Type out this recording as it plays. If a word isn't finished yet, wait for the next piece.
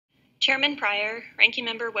Chairman Pryor, Ranking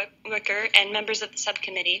Member Wicker, and members of the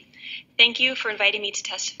subcommittee, thank you for inviting me to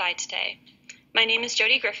testify today. My name is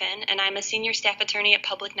Jodie Griffin, and I'm a senior staff attorney at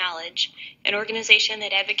Public Knowledge, an organization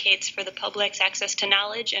that advocates for the public's access to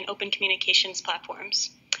knowledge and open communications platforms.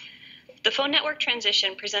 The phone network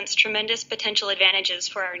transition presents tremendous potential advantages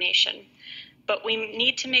for our nation, but we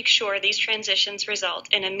need to make sure these transitions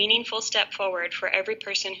result in a meaningful step forward for every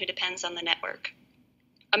person who depends on the network.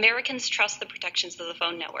 Americans trust the protections of the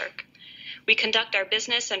phone network. We conduct our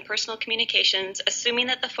business and personal communications assuming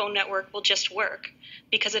that the phone network will just work,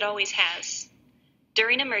 because it always has.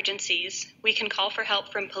 During emergencies, we can call for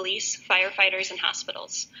help from police, firefighters, and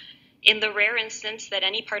hospitals. In the rare instance that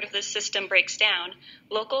any part of this system breaks down,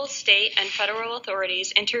 local, state, and federal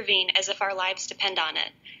authorities intervene as if our lives depend on it,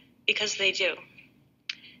 because they do.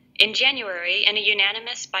 In January, in a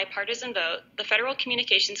unanimous bipartisan vote, the Federal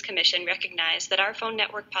Communications Commission recognized that our phone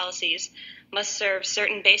network policies must serve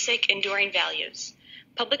certain basic, enduring values: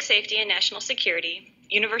 public safety and national security,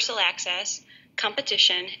 universal access,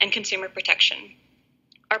 competition, and consumer protection.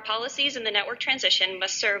 Our policies in the network transition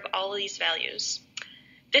must serve all of these values.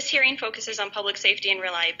 This hearing focuses on public safety and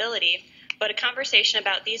reliability, but a conversation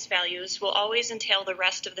about these values will always entail the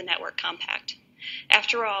rest of the network compact.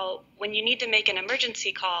 After all, when you need to make an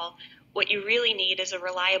emergency call, what you really need is a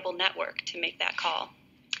reliable network to make that call.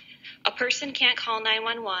 A person can't call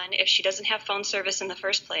 911 if she doesn't have phone service in the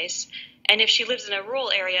first place, and if she lives in a rural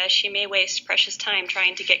area, she may waste precious time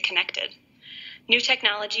trying to get connected. New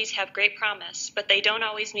technologies have great promise, but they don't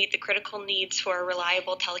always meet the critical needs for a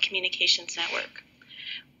reliable telecommunications network.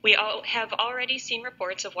 We have already seen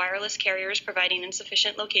reports of wireless carriers providing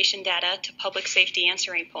insufficient location data to public safety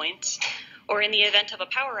answering points, or in the event of a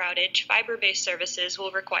power outage, fiber-based services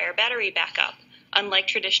will require battery backup, unlike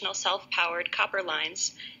traditional self-powered copper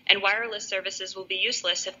lines, and wireless services will be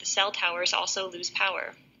useless if the cell towers also lose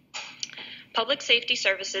power. Public safety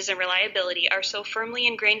services and reliability are so firmly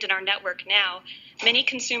ingrained in our network now, many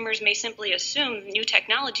consumers may simply assume new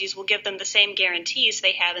technologies will give them the same guarantees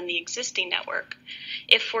they have in the existing network.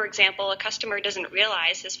 If, for example, a customer doesn't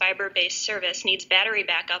realize his fiber-based service needs battery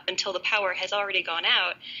backup until the power has already gone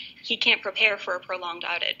out, he can't prepare for a prolonged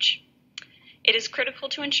outage. It is critical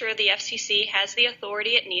to ensure the FCC has the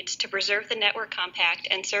authority it needs to preserve the network compact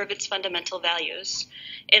and serve its fundamental values.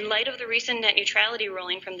 In light of the recent net neutrality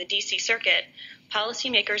ruling from the DC Circuit,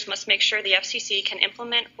 policymakers must make sure the FCC can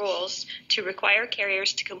implement rules to require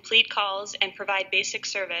carriers to complete calls and provide basic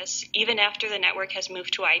service even after the network has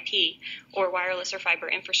moved to IP, or wireless or fiber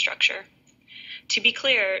infrastructure. To be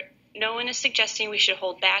clear, no one is suggesting we should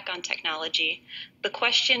hold back on technology. The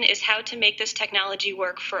question is how to make this technology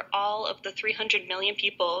work for all of the 300 million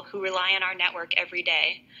people who rely on our network every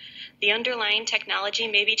day. The underlying technology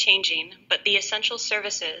may be changing, but the essential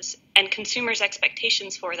services and consumers'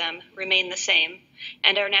 expectations for them remain the same,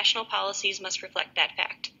 and our national policies must reflect that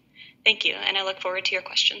fact. Thank you, and I look forward to your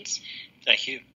questions. Thank you.